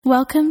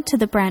Welcome to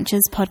the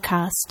Branches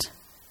podcast.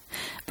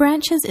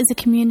 Branches is a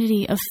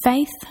community of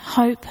faith,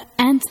 hope,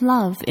 and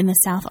love in the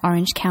South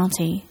Orange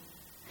County.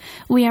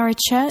 We are a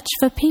church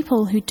for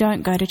people who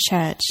don't go to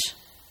church.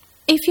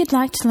 If you'd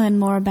like to learn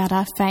more about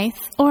our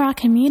faith or our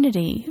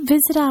community,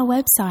 visit our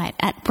website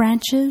at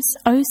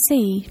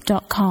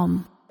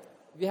branchesoc.com.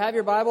 If you have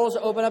your Bibles,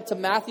 open up to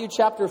Matthew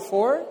chapter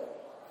 4. If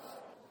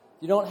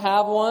you don't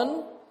have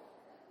one,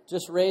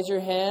 just raise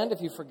your hand.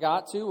 If you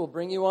forgot to, we'll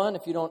bring you one.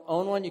 If you don't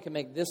own one, you can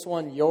make this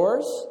one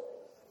yours.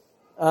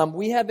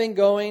 We have been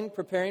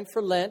preparing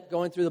for Lent,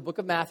 going through the book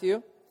of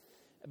Matthew.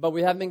 But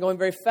we haven't been going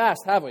very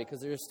fast, have we?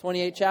 Because there's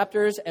 28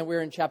 chapters, and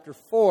we're in chapter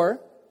 4.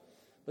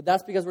 But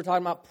that's because we're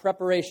talking about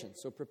preparation.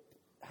 So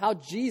how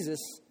Jesus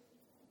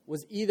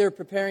was either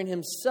preparing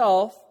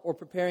himself or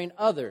preparing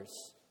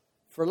others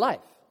for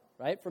life,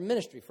 right? For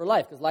ministry, for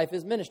life, because life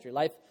is ministry.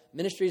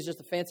 Ministry is just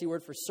a fancy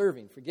word for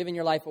serving, for giving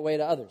your life away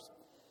to others.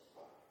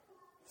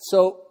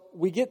 So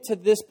we get to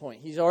this point.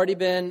 He's already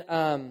been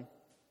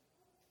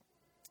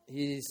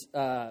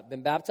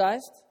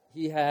baptized.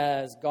 He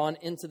has gone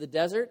into the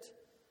desert,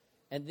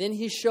 and then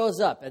he shows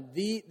up. And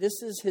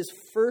this is his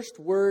first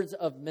words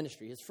of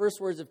ministry, his first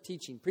words of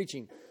teaching,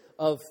 preaching,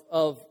 of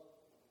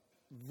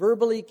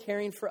verbally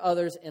caring for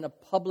others in a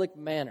public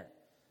manner,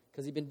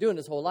 because he'd been doing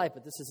his whole life,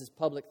 but this is his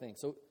public thing.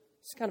 So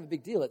it's kind of a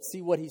big deal. Let's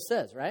see what he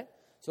says, right?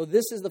 So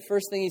this is the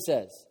first thing he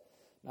says.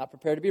 Not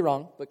prepared to be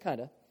wrong, but kind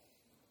of.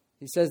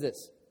 He says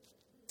this.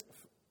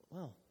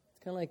 Wow, it's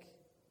kind of like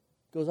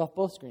goes off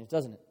both screens,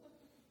 doesn't it?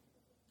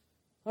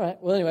 All right,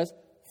 well, anyways,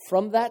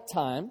 from that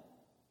time,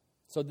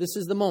 so this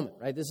is the moment,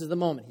 right? This is the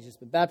moment. He's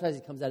just been baptized.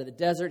 He comes out of the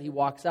desert. He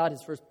walks out.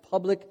 His first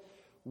public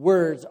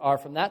words are,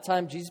 from that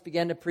time, Jesus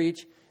began to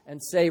preach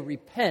and say,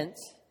 repent,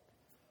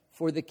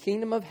 for the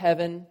kingdom of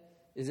heaven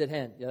is at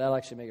hand. Yeah, that'll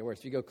actually make it worse.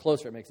 If you go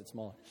closer, it makes it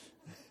smaller.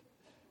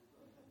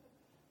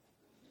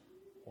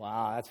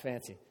 Wow, that's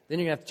fancy. Then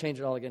you're going to have to change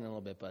it all again in a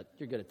little bit, but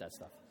you're good at that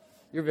stuff.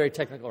 You're very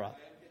technical, Rob.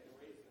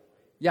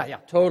 Yeah,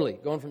 totally.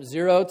 Going from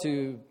 0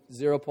 to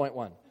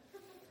 0.1.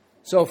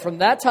 So from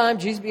that time,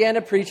 Jesus began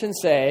to preach and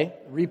say,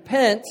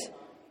 repent,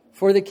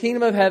 for the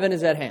kingdom of heaven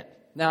is at hand.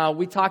 Now,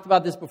 we talked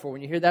about this before.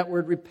 When you hear that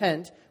word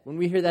repent, when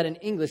we hear that in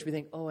English, we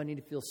think, oh, I need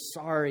to feel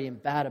sorry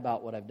and bad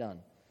about what I've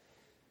done.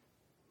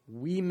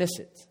 We miss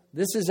it.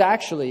 This is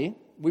actually,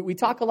 we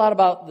talk a lot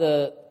about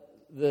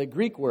the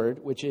Greek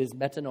word, which is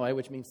metanoia,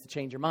 which means to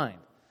change your mind.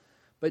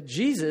 But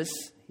Jesus,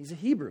 he's a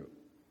Hebrew.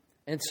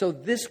 And so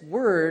this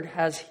word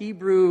has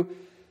Hebrew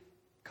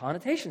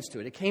connotations to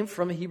it. It came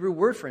from a Hebrew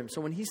word for him.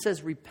 So when he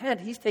says repent,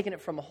 he's taken it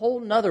from a whole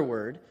nother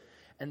word.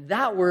 And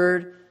that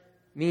word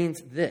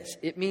means this.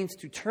 It means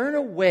to turn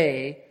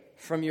away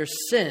from your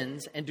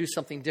sins and do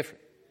something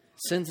different.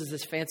 Sins is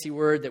this fancy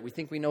word that we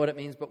think we know what it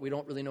means, but we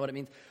don't really know what it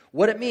means.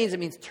 What it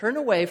means turn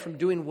away from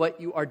doing what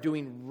you are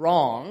doing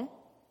wrong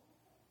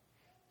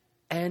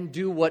and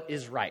do what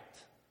is right.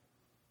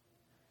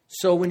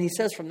 So when he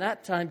says from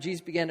that time,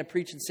 Jesus began to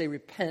preach and say,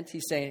 repent,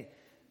 he's saying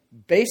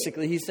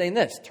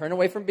this, turn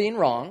away from being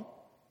wrong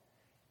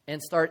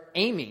and start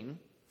aiming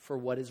for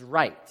what is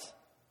right.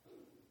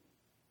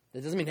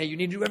 That doesn't mean, hey, you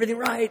need to do everything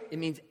right. It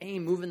means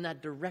move in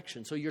that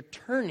direction. So you're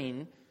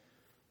turning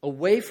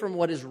away from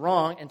what is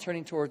wrong and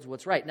turning towards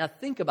what's right. Now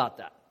think about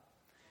that.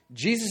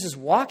 Jesus is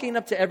walking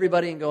up to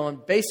everybody and going,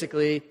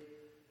 basically,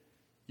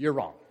 you're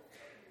wrong.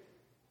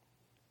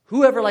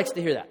 Whoever likes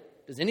to hear that?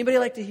 Does anybody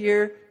like to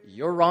hear,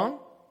 you're wrong?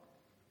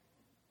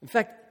 In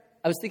fact,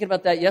 I was thinking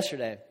about that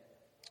yesterday.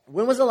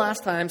 When was the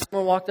last time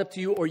someone walked up to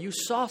you or you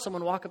saw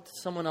someone walk up to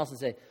someone else and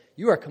say,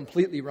 you are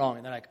completely wrong?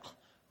 And they're like, oh,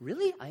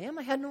 really? I am?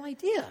 I had no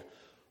idea.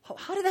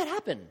 How did that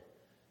happen?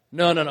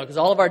 No, because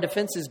all of our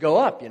defenses go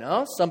up,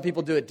 Some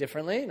people do it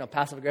differently,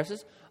 passive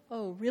aggressives.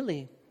 Oh,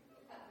 really?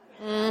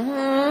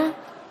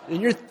 Mm-hmm.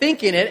 And you're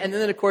thinking it, and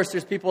then, of course,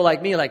 there's people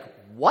like me like,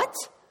 what?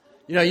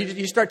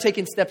 You start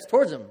taking steps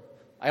towards them.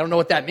 I don't know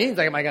what that means.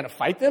 Like, am I going to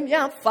fight them?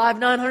 Yeah, I'm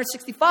 5'9",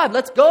 165.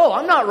 Let's go.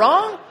 I'm not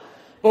wrong.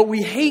 But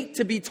we hate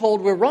to be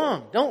told we're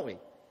wrong, don't we?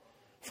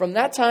 From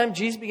that time,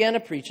 Jesus began to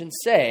preach and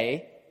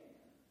say,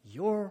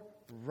 you're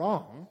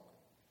wrong.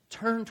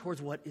 Turn towards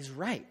what is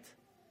right.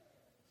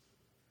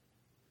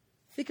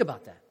 Think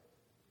about that.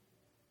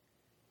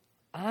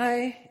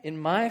 In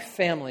my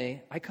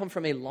family, I come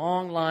from a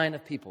long line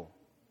of people.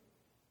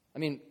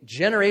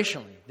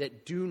 Generationally,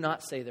 that do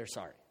not say they're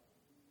sorry.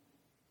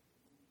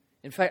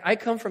 In fact, I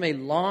come from a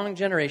long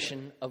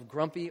generation of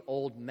grumpy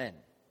old men.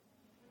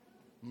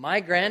 My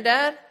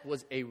granddad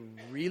was a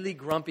really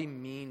grumpy,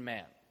 mean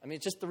man.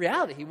 It's just the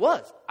reality. He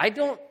was.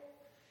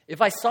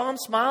 If I saw him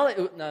smile,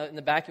 in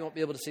the back you won't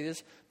be able to see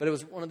this, but it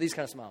was one of these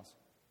kind of smiles.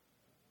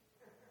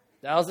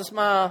 That was the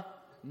smile.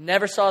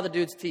 Never saw the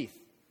dude's teeth.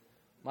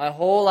 My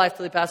whole life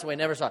till he passed away,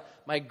 never saw it.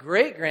 My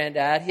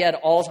great-granddad, he had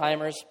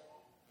Alzheimer's.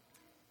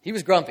 He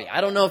was grumpy.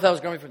 I don't know if that was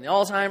grumpy from the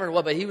Alzheimer or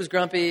what, but he was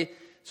grumpy.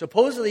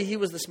 Supposedly, he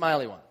was the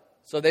smiley one.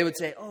 So they would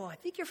say, oh, I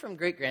think you're from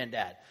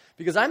great-granddad.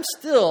 Because I'm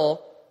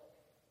still...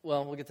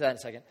 Well, we'll get to that in a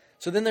second.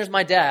 So then there's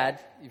my dad.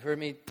 You've heard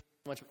me,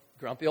 much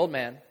grumpy old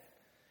man.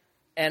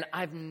 And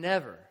I've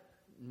never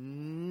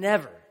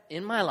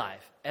in my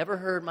life ever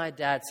heard my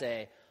dad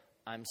say,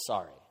 I'm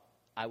sorry,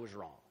 I was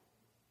wrong.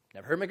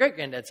 Never heard my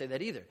great-granddad say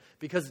that either.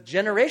 Because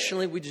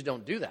generationally, we just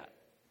don't do that.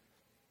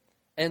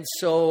 And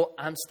so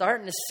I'm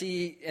starting to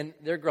see, and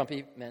they're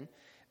grumpy men,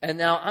 and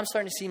now I'm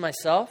starting to see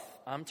myself,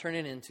 I'm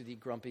turning into the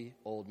grumpy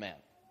old man.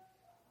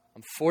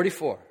 I'm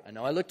 44. I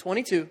know I look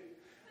 22,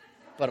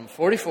 but I'm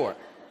 44.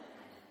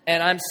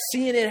 And I'm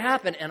seeing it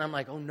happen, and I'm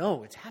like, oh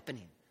no, it's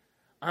happening.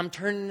 I'm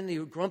turning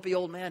into a grumpy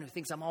old man who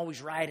thinks I'm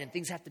always right, and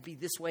things have to be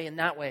this way and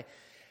that way.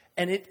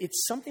 And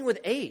it's something with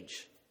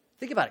age.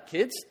 Think about it,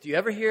 kids. Do you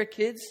ever hear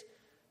kids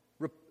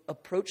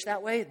approach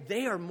that way?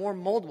 They are more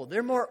moldable.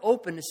 They're more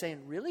open to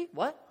saying, really?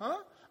 What? Huh?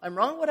 I'm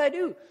wrong? What'd I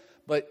do?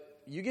 But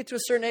you get to a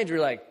certain age where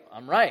you're like,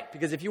 I'm right.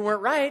 Because if you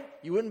weren't right,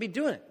 you wouldn't be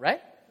doing it,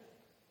 right?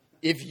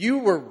 If you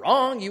were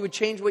wrong, you would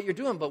change what you're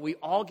doing. But we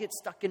all get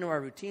stuck into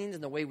our routines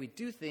and the way we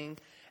do things,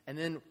 and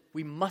then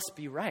we must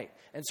be right.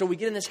 And so we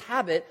get in this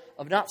habit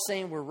of not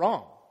saying we're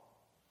wrong.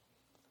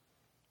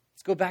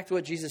 Let's go back to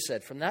what Jesus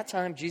said. From that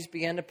time, Jesus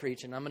began to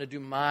preach, and I'm going to do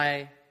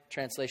my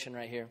translation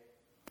right here.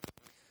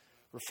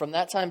 From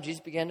that time, Jesus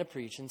began to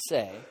preach and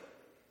say,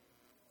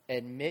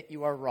 admit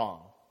you are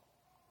wrong.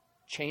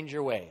 Change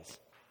your ways,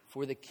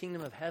 for the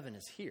kingdom of heaven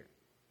is here.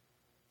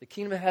 The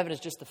kingdom of heaven is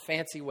just a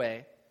fancy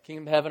way.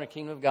 Kingdom of heaven or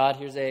kingdom of God.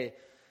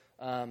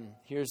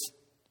 Here's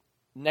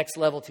next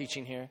level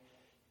teaching here.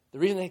 The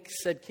reason they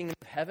said kingdom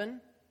of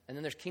heaven and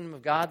then there's kingdom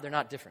of God, they're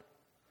not different.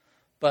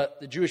 But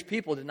the Jewish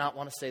people did not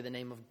want to say the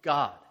name of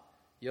God.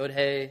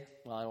 Yod-Heh,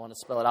 well, I don't want to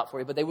spell it out for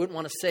you, but they wouldn't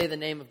want to say the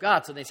name of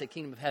God, so they say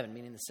kingdom of heaven,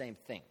 meaning the same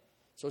thing.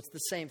 So it's the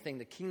same thing,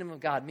 the kingdom of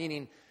God,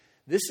 meaning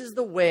this is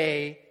the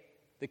way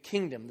the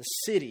kingdom, the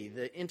city,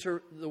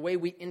 the way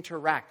we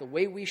interact, the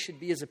way we should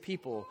be as a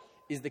people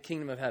is the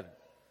kingdom of heaven.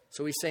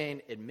 So he's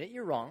saying, admit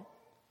you're wrong,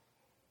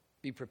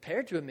 be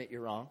prepared to admit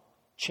you're wrong,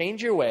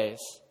 change your ways,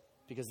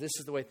 because this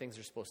is the way things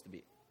are supposed to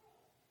be.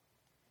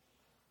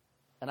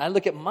 And I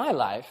look at my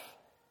life,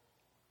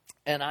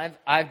 and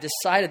I've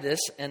decided this,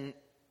 and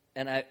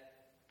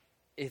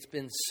it's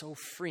been so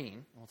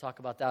freeing. We'll talk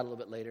about that a little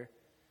bit later.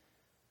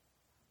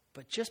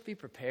 But just be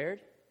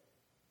prepared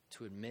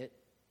to admit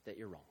that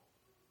you're wrong.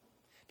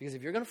 Because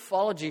if you're going to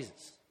follow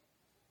Jesus,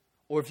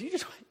 or if you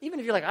just, even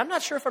if you're like, I'm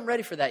not sure if I'm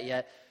ready for that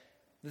yet,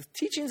 the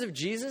teachings of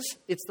Jesus,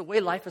 it's the way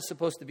life is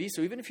supposed to be.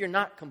 So even if you're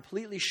not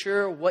completely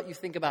sure what you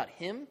think about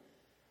him,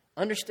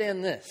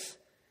 understand this.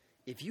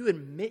 If you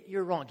admit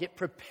you're wrong, get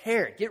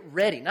prepared, get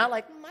ready. Not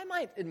like, I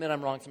might admit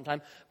I'm wrong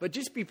sometime, but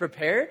just be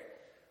prepared.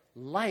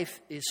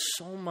 Life is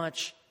so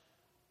much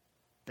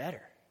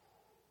better.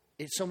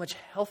 It's so much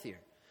healthier.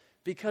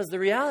 Because the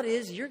reality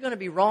is you're going to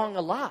be wrong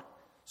a lot.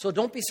 So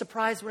don't be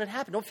surprised when it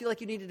happens. Don't feel like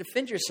you need to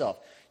defend yourself.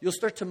 You'll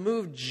start to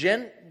move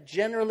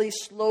generally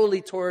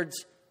slowly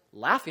towards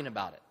laughing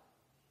about it.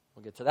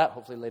 We'll get to that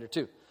hopefully later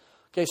too.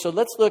 Okay, so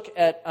let's look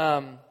at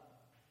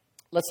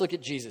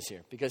Jesus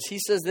here, because he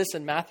says this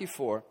in Matthew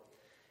 4,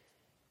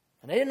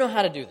 and I didn't know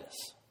how to do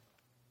this.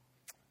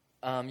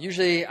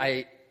 Usually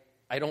I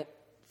don't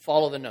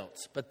follow the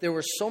notes, but there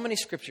were so many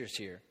scriptures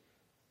here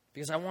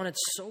because I wanted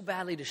so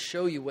badly to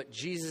show you what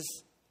Jesus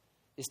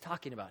is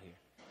talking about here.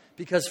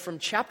 Because from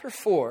chapter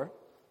 4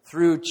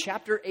 through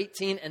chapter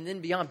 18 and then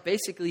beyond,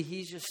 basically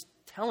he's just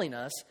telling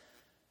us,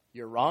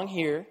 you're wrong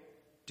here,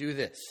 do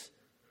this.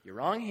 You're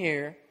wrong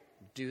here,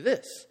 do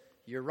this.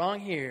 You're wrong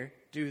here,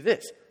 do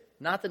this.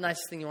 Not the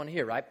nicest thing you want to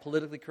hear, right?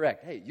 Politically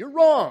correct. Hey, you're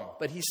wrong.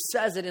 But he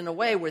says it in a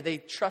way where they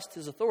trust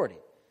his authority.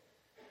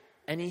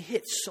 And he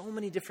hits so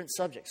many different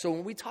subjects. So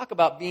when we talk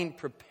about being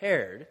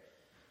prepared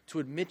to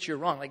admit you're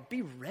wrong, like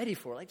be ready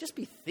for it. Like just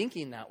be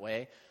thinking that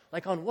way.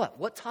 Like on what?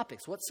 What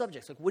topics? What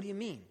subjects? Like what do you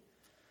mean?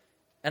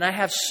 And I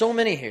have so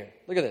many here.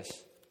 Look at this.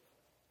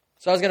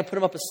 So I was going to put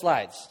them up as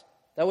slides.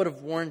 That would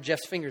have worn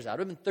Jeff's fingers out. It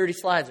would have been 30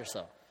 slides or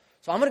so.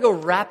 So I'm going to go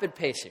rapid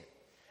pace here.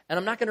 And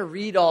I'm not going to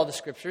read all the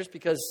scriptures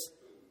because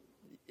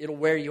it'll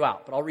wear you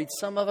out. But I'll read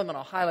some of them and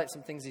I'll highlight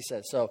some things he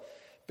says. So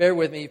bear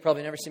with me. You've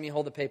probably never seen me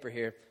hold the paper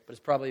here, but it's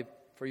probably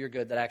for your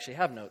good that I actually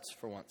have notes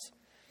for once.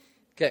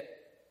 Okay.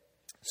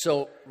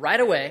 So right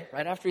away,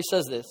 right after he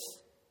says this,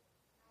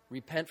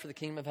 repent for the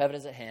kingdom of heaven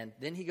is at hand.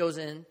 Then he goes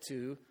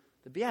into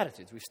the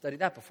Beatitudes. We've studied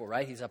that before,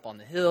 right? He's up on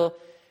the hill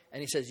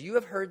and he says, you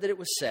have heard that it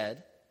was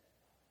said,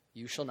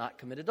 you shall not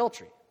commit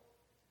adultery.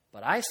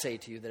 But I say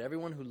to you that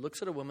everyone who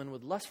looks at a woman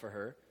with lust for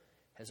her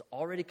has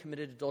already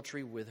committed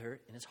adultery with her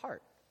in his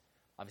heart.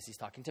 Obviously, he's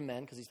talking to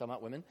men because he's talking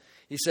about women.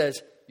 He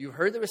says, you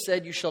heard that it was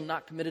said, you shall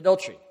not commit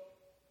adultery.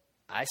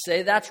 I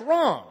say that's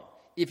wrong.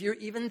 If you're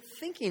even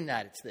thinking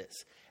that, it's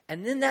this.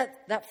 And then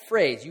that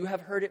phrase, you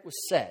have heard it was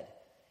said,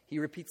 he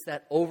repeats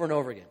that over and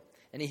over again.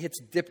 And he hits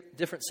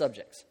different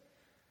subjects.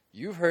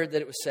 You've heard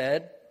that it was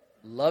said,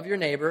 love your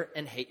neighbor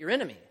and hate your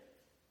enemy.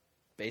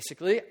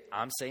 Basically,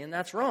 I'm saying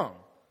that's wrong.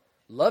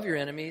 Love your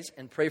enemies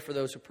and pray for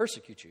those who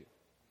persecute you.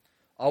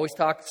 And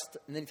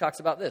then he talks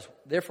about this.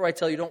 Therefore, I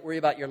tell you, don't worry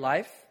about your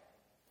life,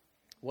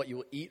 what you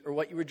will eat or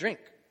what you will drink,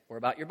 or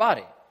about your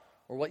body,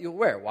 or what you'll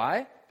wear.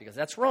 Why? Because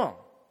that's wrong.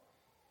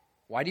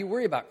 Why do you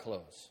worry about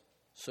clothes?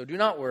 So do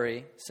not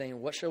worry,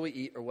 saying, what shall we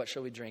eat, or what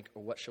shall we drink,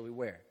 or what shall we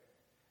wear?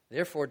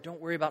 Therefore, don't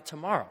worry about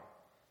tomorrow,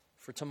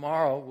 for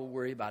tomorrow will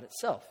worry about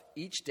itself.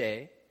 Each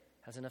day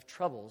has enough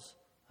troubles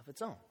of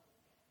its own.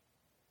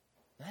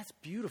 Now, that's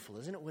beautiful,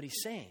 isn't it, what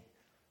he's saying?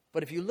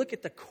 But if you look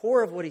at the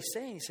core of what he's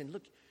saying,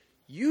 look,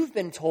 you've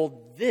been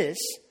told this,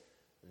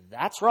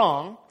 that's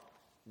wrong.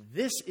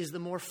 This is the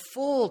more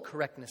full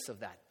correctness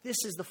of that. This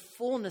is the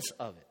fullness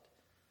of it.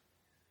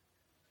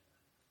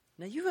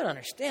 Now, you got to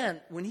understand,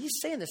 when he's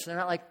saying this, they're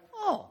not like,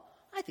 oh,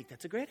 I think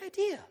that's a great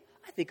idea.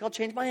 I think I'll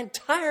change my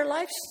entire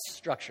life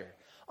structure.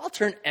 I'll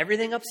turn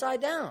everything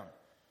upside down.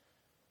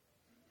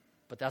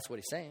 But that's what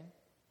he's saying.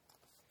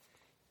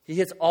 He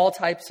hits all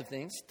types of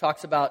things.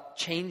 Talks about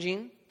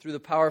changing through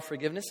the power of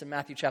forgiveness in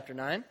Matthew chapter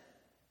 9.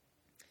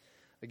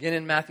 Again,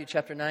 in Matthew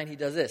chapter 9, he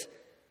does this.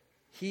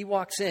 He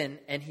walks in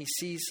and he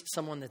sees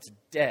someone that's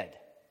dead.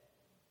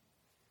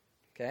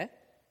 Okay?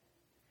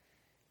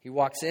 He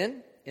walks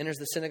in, enters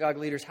the synagogue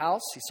leader's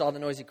house. He saw the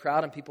noisy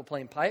crowd and people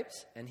playing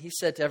pipes. And he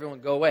said to everyone,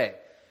 go away.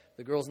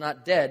 The girl's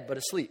not dead, but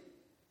asleep.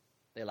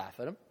 They laugh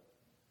at him.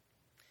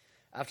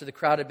 After the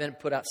crowd had been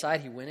put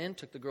outside, he went in,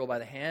 took the girl by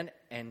the hand,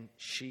 and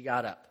she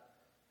got up.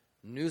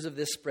 News of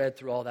this spread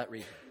through all that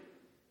region.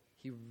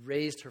 He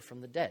raised her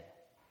from the dead.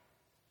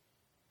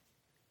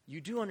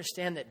 You do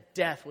understand that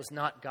death was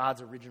not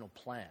God's original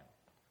plan.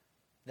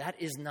 That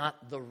is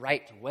not the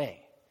right way.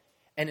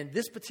 And in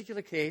this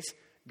particular case,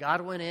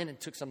 God went in and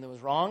took something that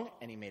was wrong,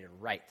 and he made it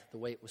right, the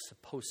way it was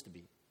supposed to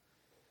be.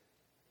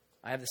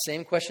 I have the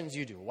same questions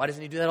you do. Why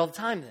doesn't he do that all the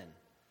time then?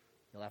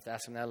 You'll have to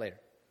ask him that later.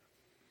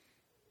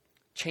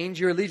 Change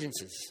your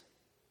allegiances.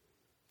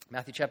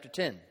 Matthew chapter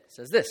 10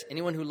 says this,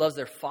 anyone who loves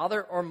their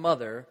father or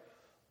mother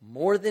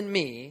more than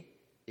me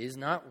is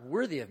not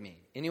worthy of me.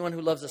 Anyone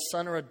who loves a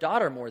son or a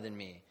daughter more than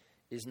me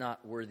is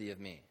not worthy of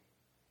me.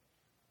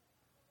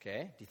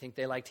 Okay, do you think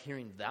they liked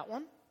hearing that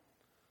one?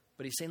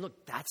 But he's saying,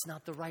 look, that's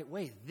not the right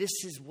way. This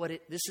is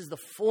the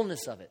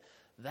fullness of it.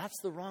 That's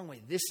the wrong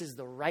way. This is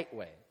the right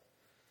way.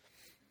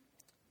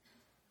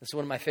 This is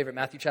one of my favorite,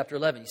 Matthew chapter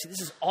 11. You see,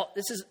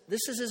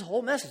 this is his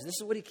whole message. This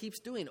is what he keeps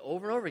doing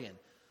over and over again.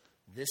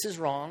 This is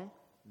wrong.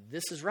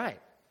 This is right.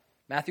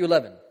 Matthew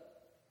 11,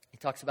 he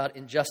talks about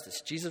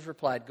injustice. Jesus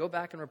replied, go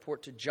back and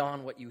report to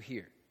John what you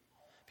hear.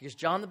 Because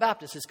John the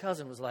Baptist, his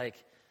cousin, was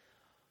like,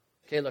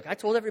 okay, look, I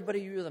told everybody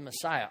you're the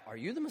Messiah. Are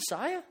you the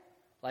Messiah?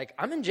 Like,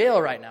 I'm in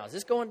jail right now. Is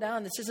this going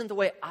down? This isn't the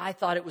way I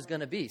thought it was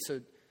going to be. So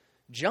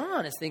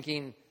John is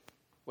thinking,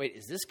 wait,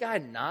 is this guy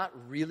not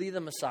really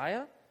the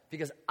Messiah?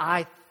 Because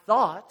I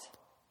thought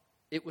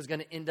it was going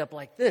to end up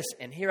like this,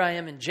 and here I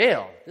am in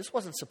jail. This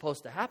wasn't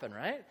supposed to happen,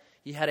 right?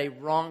 He had a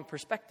wrong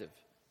perspective.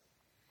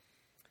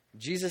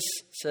 Jesus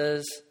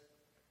says,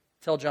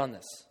 tell John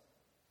this.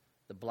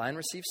 The blind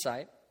receive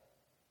sight,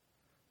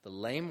 the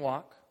lame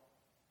walk,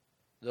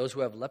 those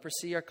who have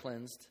leprosy are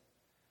cleansed,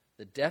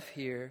 the deaf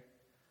hear,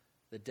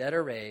 the dead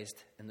are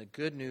raised, and the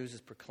good news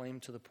is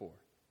proclaimed to the poor.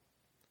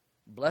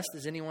 Blessed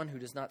is anyone who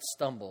does not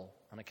stumble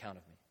on account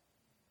of me.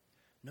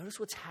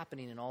 Notice what's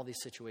happening in all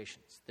these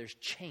situations. There's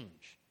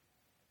change.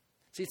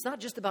 See, it's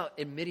not just about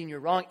admitting you're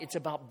wrong. It's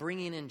about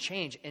bringing in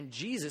change. And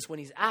Jesus, when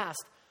he's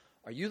asked,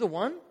 are you the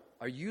one?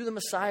 Are you the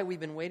Messiah we've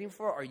been waiting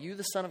for? Are you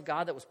the Son of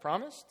God that was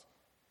promised?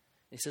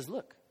 And he says,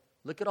 look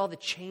at all the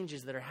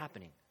changes that are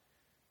happening.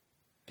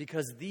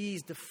 Because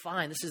these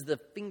define, this is the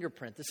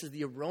fingerprint, this is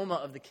the aroma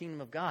of the kingdom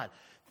of God.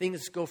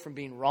 Things go from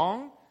being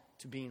wrong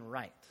to being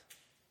right.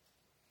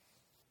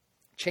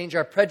 Change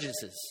our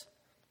prejudices.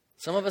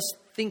 Some of us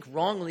think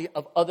wrongly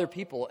of other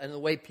people and the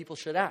way people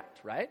should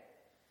act, right?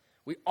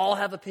 We all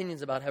have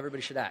opinions about how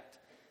everybody should act.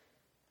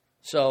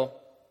 So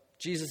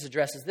Jesus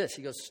addresses this.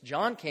 He goes,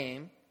 John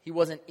came, he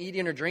wasn't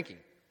eating or drinking.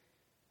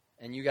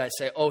 And you guys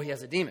say, oh, he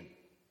has a demon.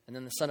 And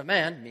then the Son of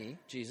Man, me,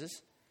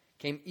 Jesus,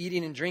 came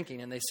eating and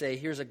drinking. And they say,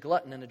 here's a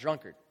glutton and a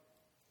drunkard,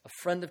 a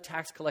friend of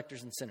tax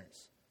collectors and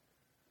sinners.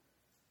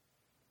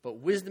 But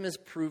wisdom is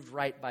proved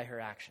right by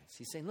her actions.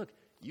 He's saying, look,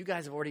 you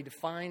guys have already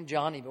defined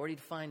John, you've already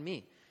defined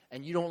me.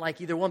 And you don't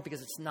like either one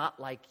because it's not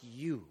like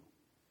you.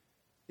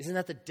 Isn't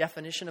that the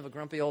definition of a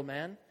grumpy old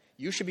man?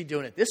 You should be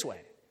doing it this way.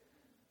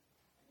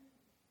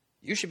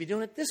 You should be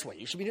doing it this way.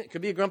 It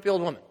could be a grumpy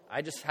old woman.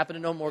 I just happen to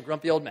know more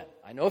grumpy old men.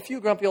 I know a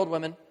few grumpy old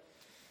women,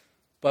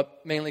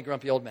 but mainly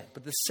grumpy old men.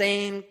 But the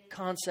same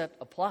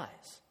concept applies.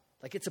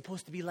 Like, it's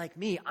supposed to be like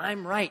me.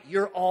 I'm right.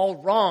 You're all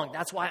wrong.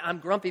 That's why I'm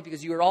grumpy,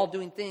 because you are all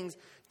doing things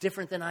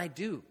different than I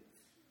do.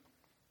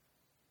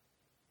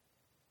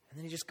 And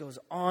then he just goes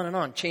on and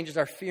on, changes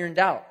our fear and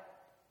doubt.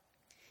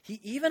 He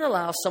even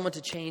allows someone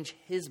to change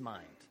his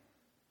mind.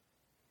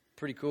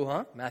 Pretty cool,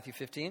 huh? Matthew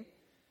 15.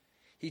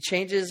 He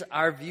changes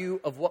our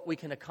view of what we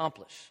can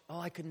accomplish. Oh,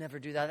 I could never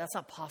do that. That's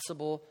not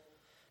possible.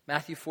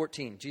 Matthew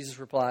 14, Jesus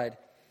replied,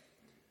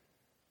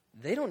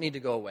 they don't need to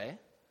go away.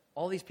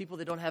 All these people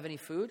that don't have any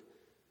food,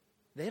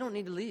 they don't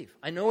need to leave.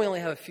 I know we only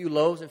have a few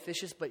loaves and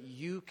fishes, but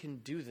you can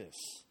do this.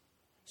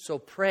 So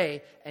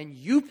pray, and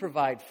you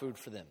provide food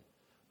for them.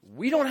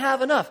 We don't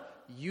have enough.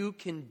 You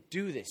can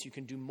do this. You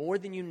can do more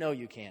than you know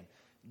you can.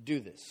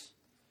 Do this.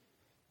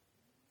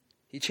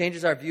 He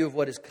changes our view of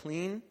what is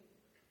clean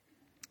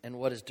and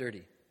what is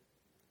dirty.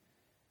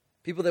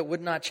 People that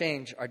would not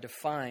change are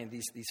defined,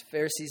 these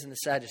Pharisees and the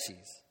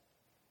Sadducees.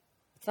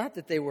 It's not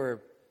that they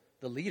were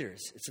the leaders.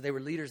 It's that they were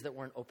leaders that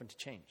weren't open to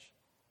change.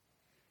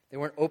 They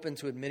weren't open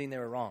to admitting they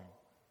were wrong.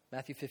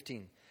 Matthew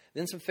 15.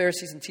 Then some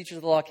Pharisees and teachers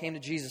of the law came to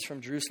Jesus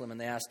from Jerusalem, and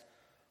they asked,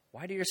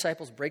 "Why do your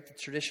disciples break the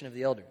tradition of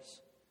the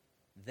elders?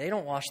 They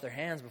don't wash their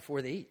hands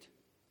before they eat."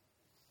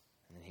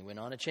 And then he went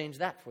on to change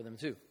that for them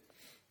too.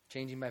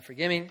 Changing by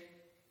forgiving.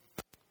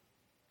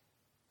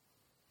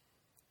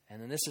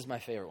 And then this is my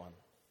favorite one.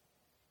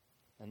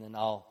 And then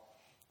I'll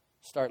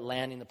start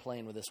landing the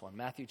plane with this one.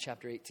 Matthew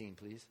chapter 18,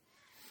 please.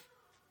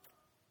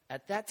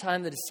 At that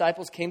time, the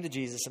disciples came to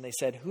Jesus and they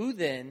said, "Who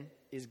then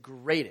is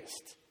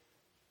greatest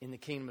in the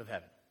kingdom of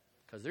heaven?"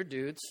 Because they're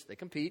dudes. They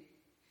compete.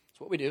 That's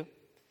what we do.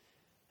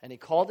 And he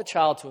called the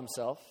child to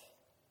himself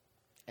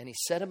and he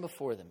set him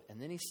before them.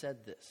 And then he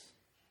said this.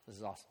 This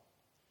is awesome.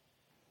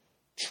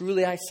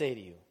 "Truly I say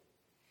to you,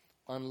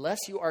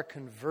 unless you are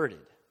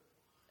converted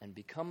and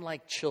become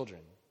like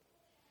children,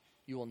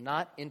 you will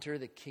not enter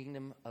the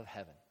kingdom of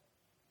heaven.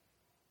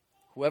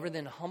 Whoever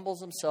then humbles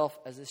himself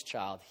as this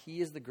child,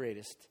 he is the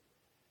greatest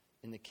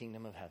in the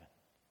kingdom of heaven."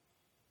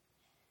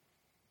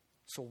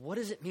 So what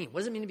does it mean?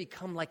 What does it mean to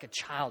become like a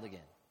child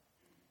again?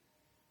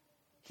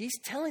 He's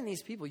telling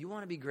these people, you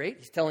want to be great?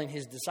 He's telling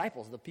his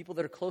disciples, the people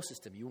that are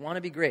closest to him, you want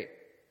to be great?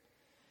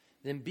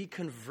 Then be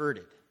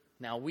converted.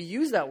 Now, we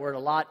use that word a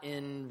lot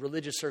in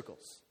religious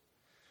circles.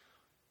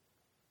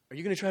 Are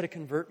you going to try to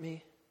convert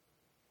me?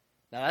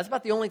 Now, that's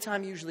about the only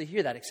time you usually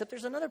hear that, except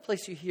there's another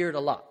place you hear it a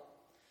lot.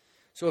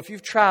 So if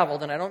you've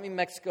traveled, and I don't mean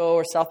Mexico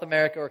or South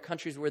America or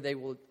countries where they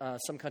will,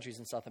 some countries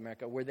in South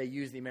America where they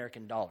use the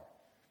American dollar.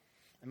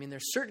 I mean,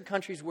 there's certain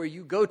countries where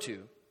you go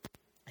to,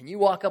 and you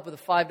walk up with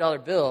a $5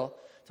 bill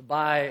to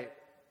buy,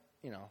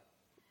 a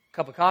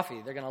cup of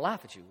coffee, they're going to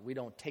laugh at you. We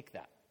don't take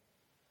that.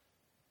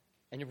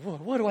 And you're,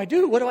 what do I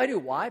do? What do I do?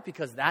 Why?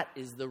 Because that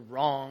is the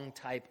wrong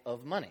type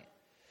of money.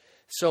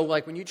 So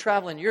like when you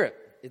travel in Europe,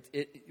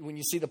 when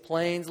you see the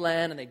planes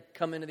land and they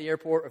come into the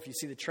airport, or if you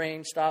see the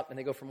train stop and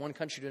they go from one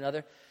country to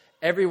another,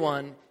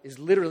 everyone is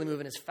literally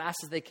moving as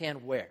fast as they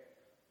can where?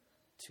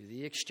 To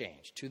the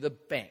exchange, to the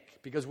bank.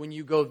 Because when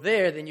you go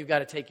there, then you've got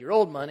to take your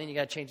old money and you've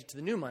got to change it to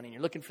the new money. And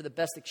you're looking for the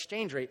best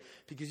exchange rate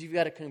because you've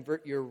got to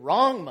convert your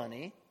wrong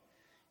money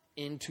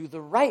into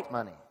the right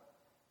money.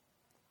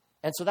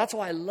 And so that's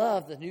why I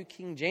love the New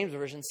King James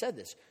Version said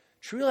this.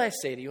 "Truly I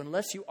say to you,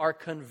 unless you are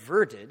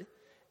converted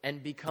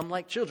and become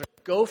like children."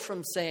 Go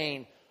from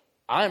saying,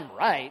 "I'm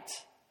right,"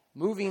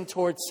 moving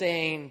towards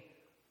saying,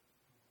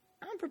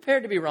 "I'm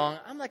prepared to be wrong.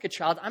 I'm like a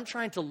child. I'm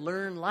trying to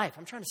learn life.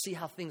 I'm trying to see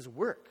how things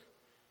work."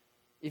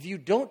 If you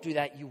don't do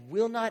that, you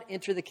will not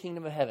enter the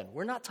kingdom of heaven.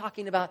 We're not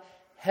talking about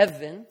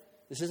heaven.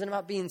 This isn't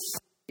about being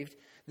saved.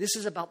 This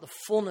is about the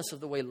fullness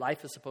of the way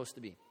life is supposed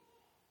to be.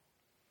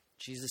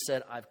 Jesus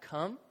said, "I've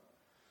come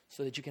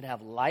so that you can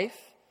have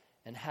life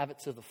and have it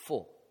to the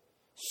full.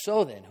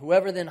 So then,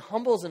 whoever then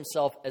humbles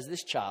himself as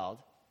this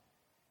child,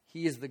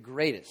 he is the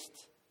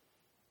greatest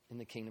in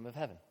the kingdom of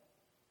heaven."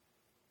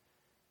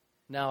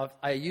 Now,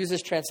 I use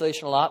this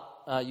translation a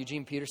lot.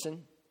 Eugene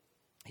Peterson,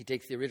 he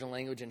takes the original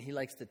language and he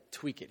likes to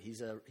tweak it.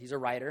 He's a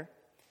writer.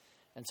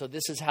 And so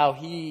this is how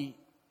he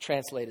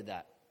translated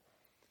that.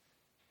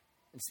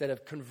 Instead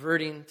of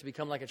converting to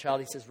become like a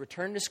child, he says,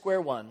 return to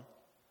square one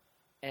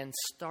and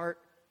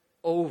start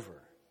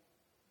over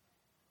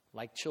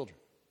like children.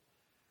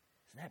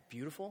 Isn't that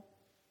beautiful?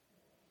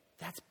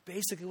 That's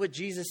basically what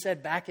Jesus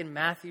said back in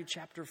Matthew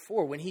chapter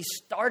 4 when he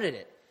started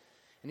it.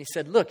 And he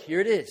said, look,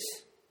 here it is.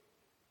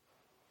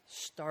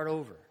 Start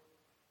over.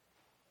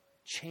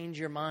 Change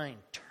your mind.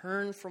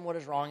 Turn from what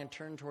is wrong and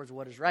turn towards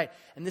what is right.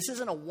 And this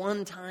isn't a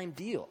one-time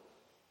deal.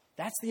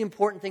 That's the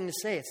important thing to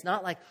say. It's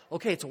not like,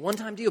 okay, it's a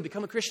one-time deal.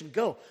 Become a Christian.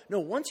 Go. No,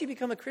 once you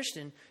become a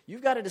Christian,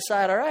 you've got to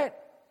decide, all right,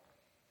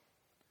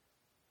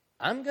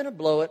 I'm going to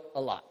blow it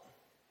a lot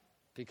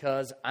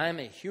because I'm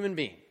a human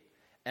being.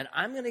 And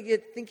I'm going to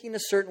get thinking a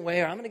certain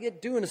way or I'm going to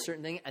get doing a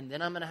certain thing and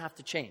then I'm going to have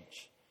to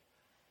change.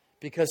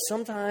 Because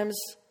sometimes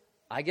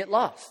I get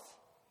lost.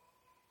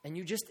 And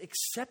you just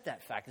accept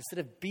that fact. Instead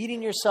of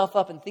beating yourself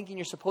up and thinking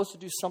you're supposed to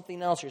do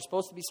something else, you're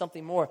supposed to be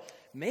something more,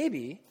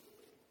 maybe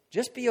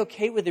just be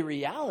okay with the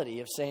reality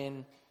of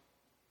saying,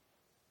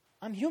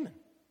 I'm human.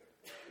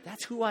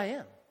 That's who I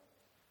am.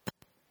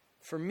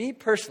 For me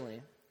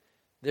personally,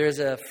 there's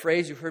a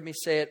phrase, you've heard me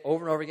say it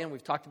over and over again.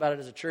 We've talked about it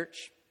as a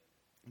church.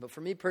 But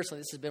for me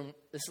personally,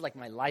 this is like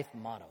my life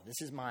motto.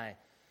 This is my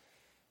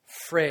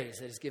phrase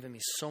that has given me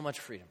so much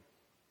freedom.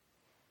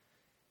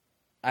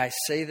 I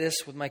say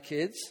this with my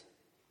kids.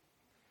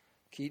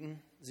 Keaton,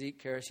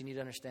 Zeke, Karis, you need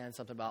to understand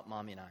something about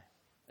Mommy and I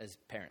as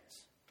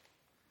parents.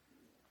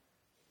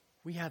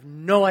 We have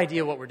no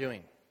idea what we're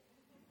doing.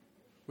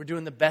 We're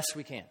doing the best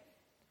we can.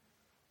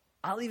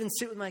 I'll even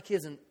sit with my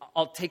kids and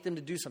I'll take them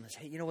to do something.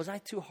 Say, hey, was I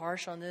too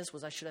harsh on this?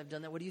 Should I have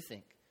done that? What do you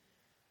think?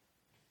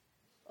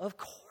 Of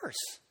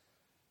course.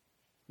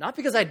 Not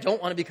because I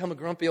don't want to become a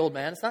grumpy old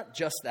man. It's not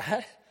just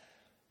that.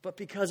 But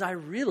because I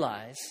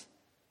realize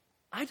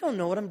I don't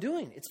know what I'm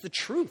doing. It's the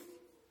truth.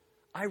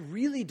 I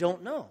really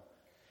don't know.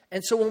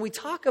 And so when we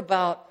talk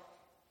about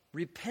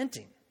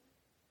repenting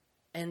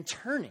and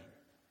turning,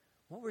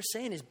 what we're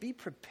saying is be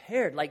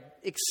prepared, like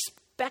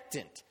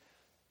expectant.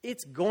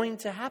 It's going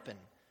to happen.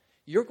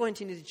 You're going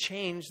to need to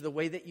change the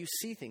way that you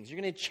see things. You're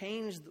going to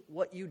change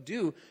what you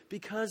do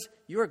because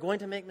you are going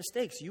to make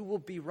mistakes. You will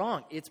be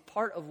wrong. It's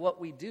part of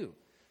what we do.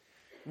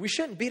 We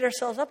shouldn't beat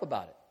ourselves up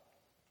about it.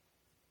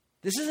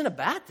 This isn't a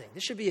bad thing.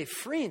 This should be a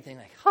freeing thing.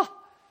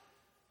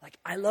 Like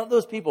I love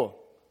those people.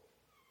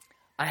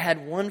 I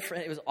had one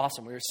friend, it was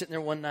awesome. We were sitting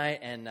there one night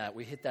and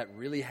we hit that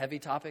really heavy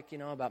topic,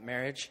 about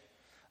marriage,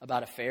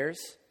 about affairs.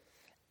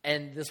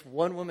 And this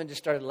one woman just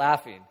started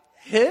laughing.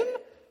 Him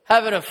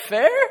have an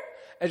affair?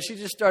 And she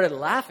just started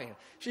laughing.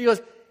 She goes,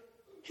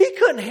 he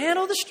couldn't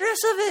handle the stress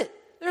of it.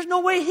 There's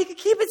no way he could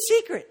keep it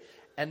secret.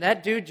 And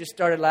that dude just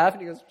started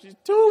laughing. He goes, she's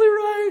totally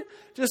right.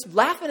 Just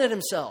laughing at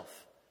himself.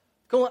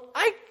 Going,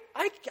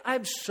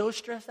 I'm so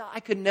stressed out. I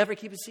could never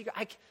keep it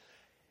secret.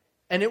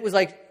 And it was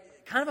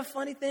like kind of a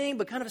funny thing,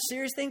 but kind of a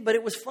serious thing. But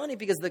it was funny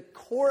because the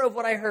core of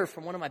what I heard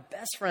from one of my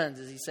best friends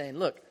is he's saying,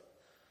 look,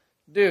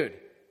 dude,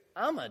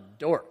 I'm a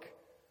dork.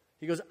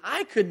 He goes,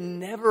 I could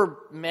never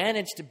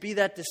manage to be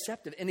that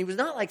deceptive. And he was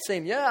not like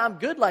saying, yeah, I'm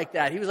good like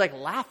that. He was like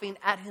laughing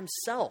at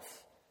himself.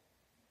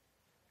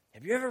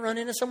 Have you ever run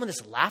into someone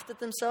that's laughed at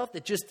themselves?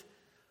 That just,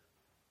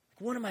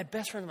 like one of my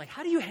best friends, I'm like,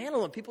 how do you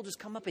handle when people just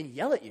come up and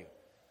yell at you?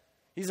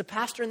 He's a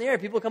pastor in the area.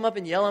 People come up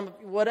and yell at him,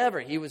 whatever.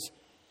 He was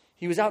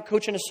out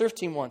coaching a surf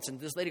team once, and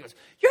this lady goes,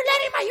 you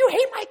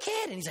hate my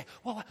kid. And he's like,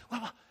 what?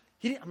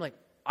 I'm like,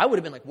 I would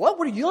have been like, what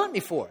are you yelling at me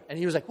for? And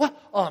he was like, what?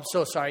 Oh, I'm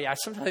so sorry.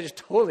 Sometimes I just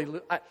totally,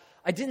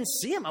 I didn't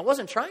see him. I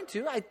wasn't trying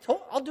to.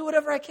 I'll do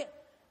whatever I can.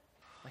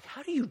 Like,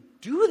 how do you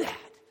do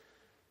that?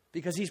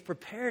 Because he's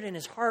prepared in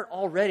his heart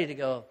already to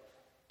go,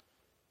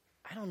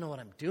 I don't know what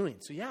I'm doing.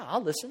 So yeah,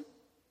 I'll listen.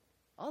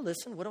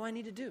 What do I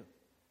need to do?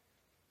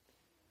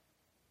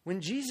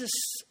 When Jesus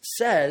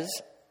says,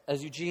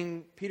 as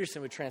Eugene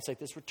Peterson would translate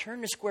this,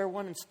 return to square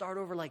one and start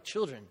over like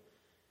children.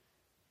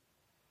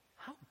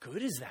 How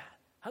good is that?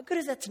 How good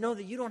is that to know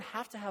that you don't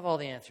have to have all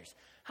the answers?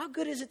 How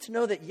good is it to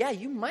know that, yeah,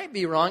 you might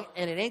be wrong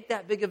and it ain't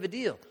that big of a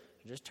deal.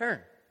 Just turn.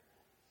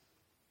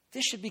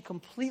 This should be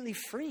completely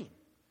free.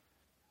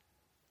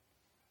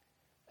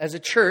 As a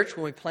church,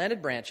 when we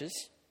planted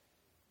branches,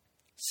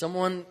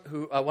 one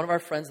of our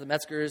friends, the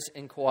Metzgers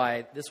in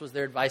Kauai, this was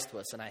their advice to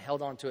us, and I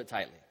held on to it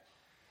tightly.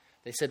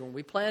 They said, when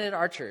we planted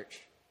our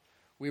church,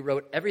 we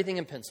wrote everything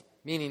in pencil,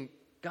 meaning,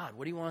 God,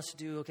 what do you want us to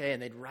do? Okay,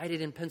 and they'd write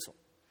it in pencil.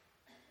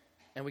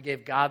 And we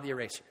gave God the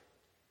eraser.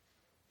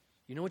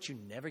 You know what you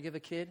never give a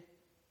kid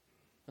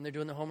when they're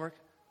doing their homework?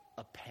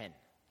 A pen.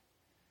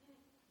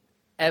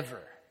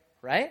 Ever,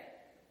 right?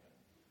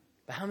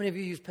 But how many of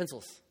you use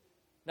pencils?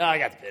 No, I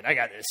got the pen. I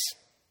got this.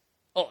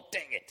 Oh,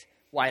 dang it.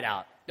 White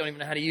out. Don't even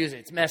know how to use it.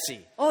 It's messy.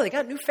 Oh, they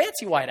got new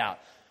fancy white out.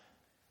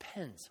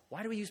 Pens.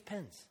 Why do we use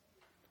pens?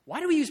 Why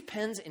do we use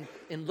pens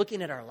in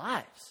looking at our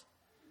lives?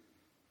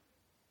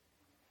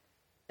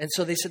 And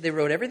so they said they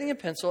wrote everything in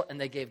pencil and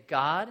they gave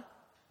God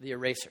the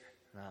eraser.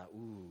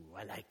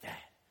 I like that.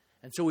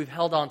 And so we've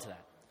held on to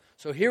that.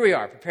 So here we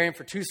are preparing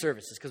for 2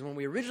 services because when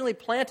we originally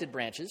planted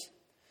branches,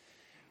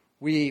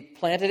 we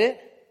planted it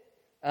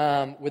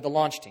with the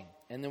launch team.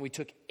 And then we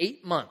took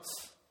 8 months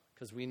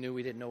because we knew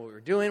we didn't know what we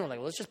were doing. We're like,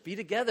 well, let's just be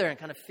together and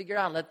kind of figure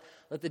out,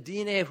 let the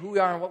DNA of who we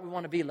are and what we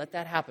want to be, let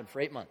that happen for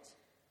 8 months.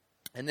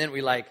 And then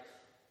we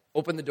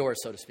opened the doors,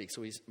 so to speak.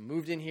 So we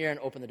moved in here and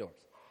opened the doors.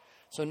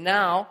 So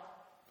now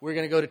we're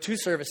going to go to 2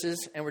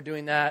 services, and we're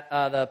doing that.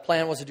 The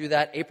plan was to do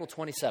that April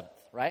 27th,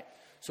 right?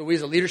 So we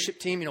as a leadership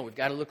team, we've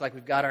got to look like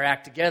we've got our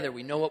act together.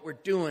 We know what we're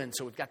doing,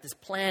 so we've got this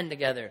plan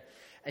together.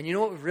 And you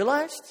know what we've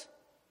realized?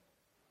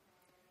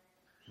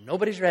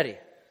 Nobody's ready.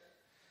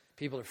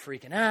 People are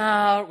freaking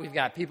out. We've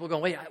got people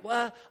going, wait,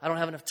 what? I don't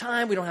have enough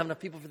time. We don't have enough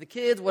people for the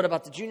kids. What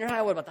about the junior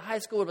high? What about the high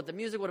school? What about the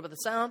music? What about the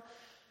sound?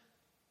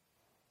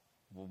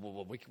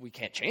 Well, we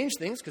can't change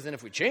things because then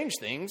if we change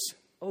things,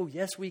 oh,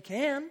 yes, we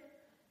can.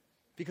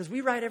 Because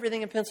we write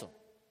everything in pencil.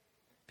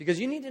 Because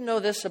you need to know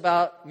this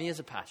about me as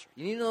a pastor.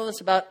 You need to know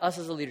this about us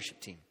as a leadership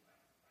team.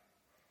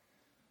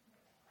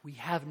 We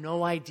have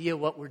no idea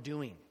what we're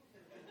doing.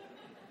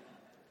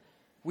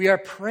 We are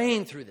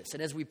praying through this.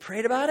 And as we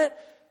prayed about it,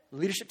 the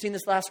leadership team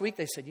this last week,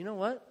 they said, you know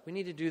what? We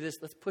need to do this.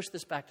 Let's push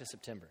this back to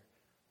September.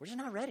 We're just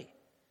not ready.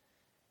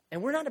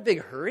 And we're not in a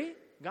big hurry.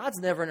 God's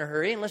never in a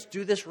hurry, and let's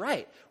do this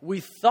right.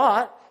 We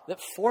thought that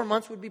 4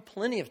 months would be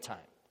plenty of time.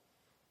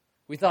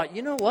 We thought,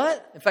 you know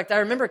what? In fact, I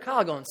remember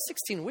Kyle going,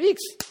 16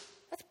 weeks?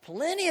 That's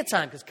plenty of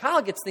time, because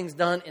Kyle gets things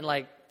done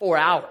in 4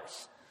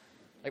 hours.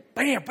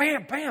 Bam,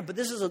 bam, bam. But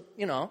this is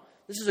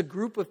a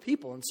group of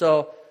people. And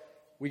so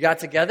we got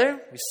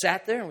together, we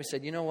sat there, and we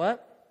said, you know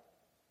what?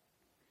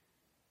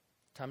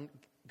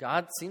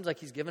 God seems like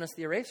he's given us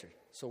the eraser.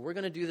 So we're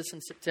going to do this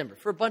in September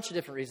for a bunch of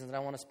different reasons that I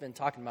want to spend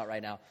talking about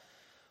right now.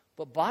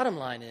 But bottom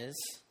line is,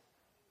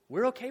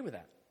 we're okay with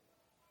that.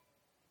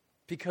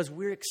 Because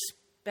we're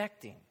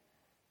expecting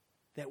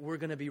that we're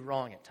going to be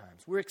wrong at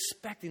times. We're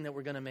expecting that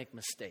we're going to make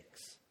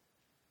mistakes.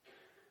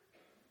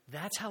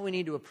 That's how we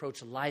need to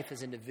approach life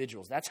as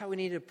individuals. That's how we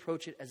need to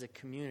approach it as a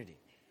community.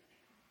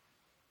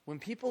 when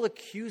people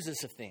accuse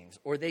us of things,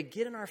 or they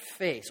get in our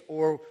face,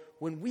 or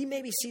when we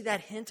maybe see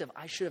that hint of,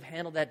 I should have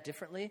handled that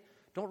differently,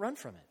 don't run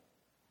from it.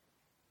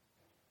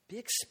 Be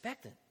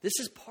expectant. This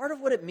is part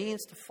of what it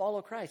means to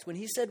follow Christ. When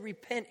he said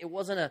repent, it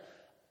wasn't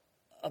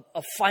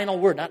a final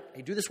word. Not,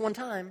 hey, do this one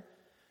time.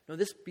 No,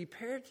 be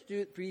prepared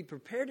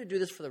to do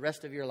this for the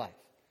rest of your life.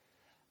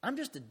 I'm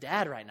just a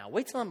dad right now.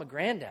 Wait till I'm a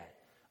granddad.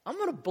 I'm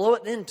going to blow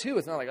it then too.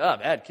 It's not like, oh,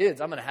 I've had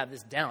kids, I'm going to have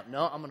this down.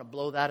 No, I'm going to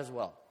blow that as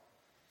well.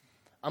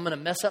 I'm going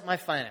to mess up my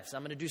finances.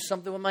 I'm going to do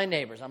something with my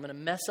neighbors. I'm going to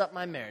mess up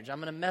my marriage. I'm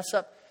going to mess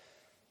up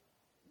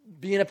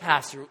being a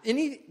pastor.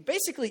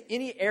 Basically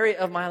any area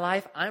of my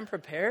life, I'm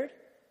prepared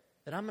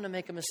that I'm going to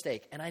make a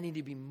mistake. And I need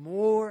to be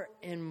more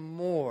and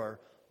more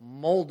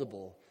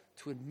moldable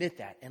to admit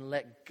that and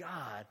let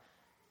God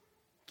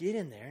get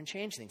in there and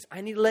change things. I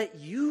need to let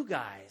you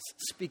guys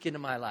speak into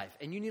my life.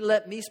 And you need to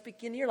let me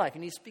speak into your life.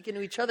 You need to speak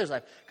into each other's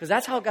life. Because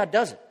that's how God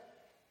does it.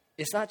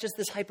 It's not just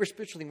this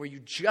hyper-spiritual thing where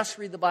you just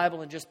read the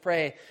Bible and just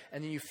pray,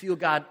 and then you feel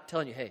God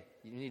telling you, hey,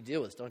 you need to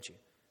deal with this, don't you?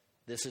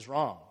 This is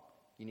wrong.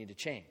 You need to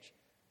change.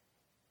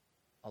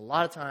 A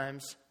lot of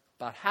times,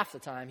 about half the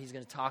time, he's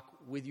going to talk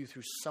with you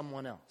through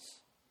someone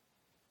else.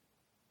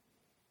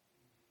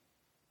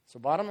 So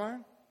bottom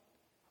line,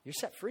 you're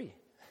set free.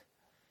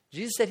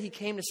 Jesus said he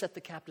came to set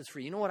the captives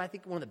free. You know what I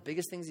think one of the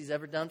biggest things he's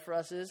ever done for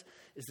us is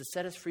to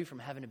set us free from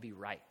having to be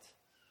right.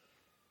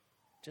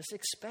 Just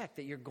expect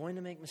that you're going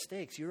to make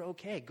mistakes. You're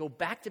okay. Go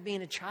back to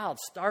being a child.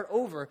 Start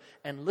over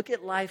and look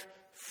at life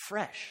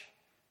fresh.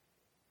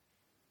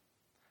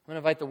 I'm going to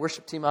invite the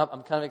worship team up.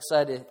 I'm kind of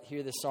excited to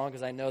hear this song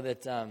because I know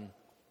that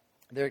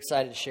they're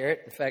excited to share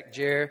it. In fact,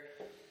 Jer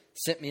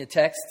sent me a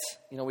text.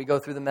 You know, we go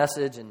through the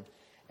message, and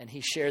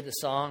he shared the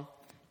song,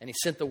 and he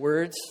sent the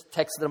words,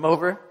 texted them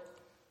over.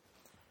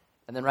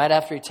 And then right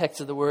after he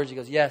texted the words, he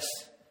goes, yes,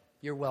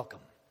 you're welcome.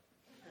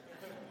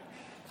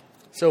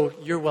 So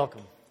you're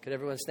welcome. Could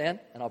everyone stand?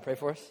 And I'll pray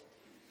for us.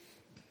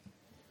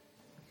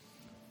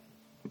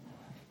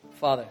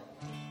 Father,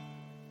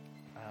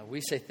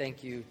 we say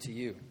thank you to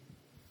you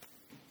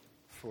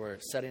for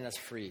setting us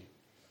free.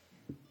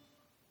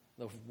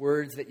 The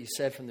words that you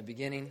said from the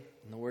beginning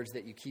and the words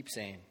that you keep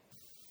saying,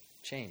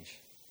 change.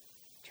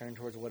 Turn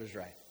towards what is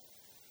right.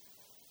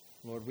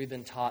 Lord, we've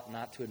been taught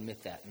not to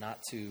admit that,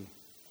 not to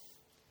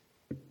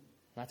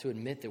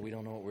admit that we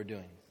don't know what we're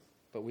doing.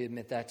 But we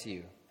admit that to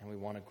you, and we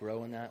want to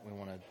grow in that. We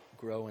want to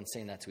grow in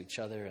saying that to each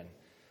other and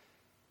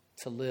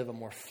to live a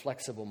more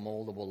flexible,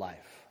 moldable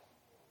life.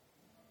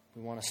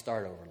 We want to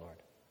start over, Lord.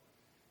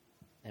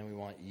 And we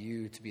want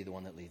you to be the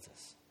one that leads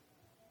us.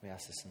 We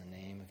ask this in the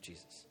name of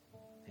Jesus.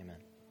 Amen.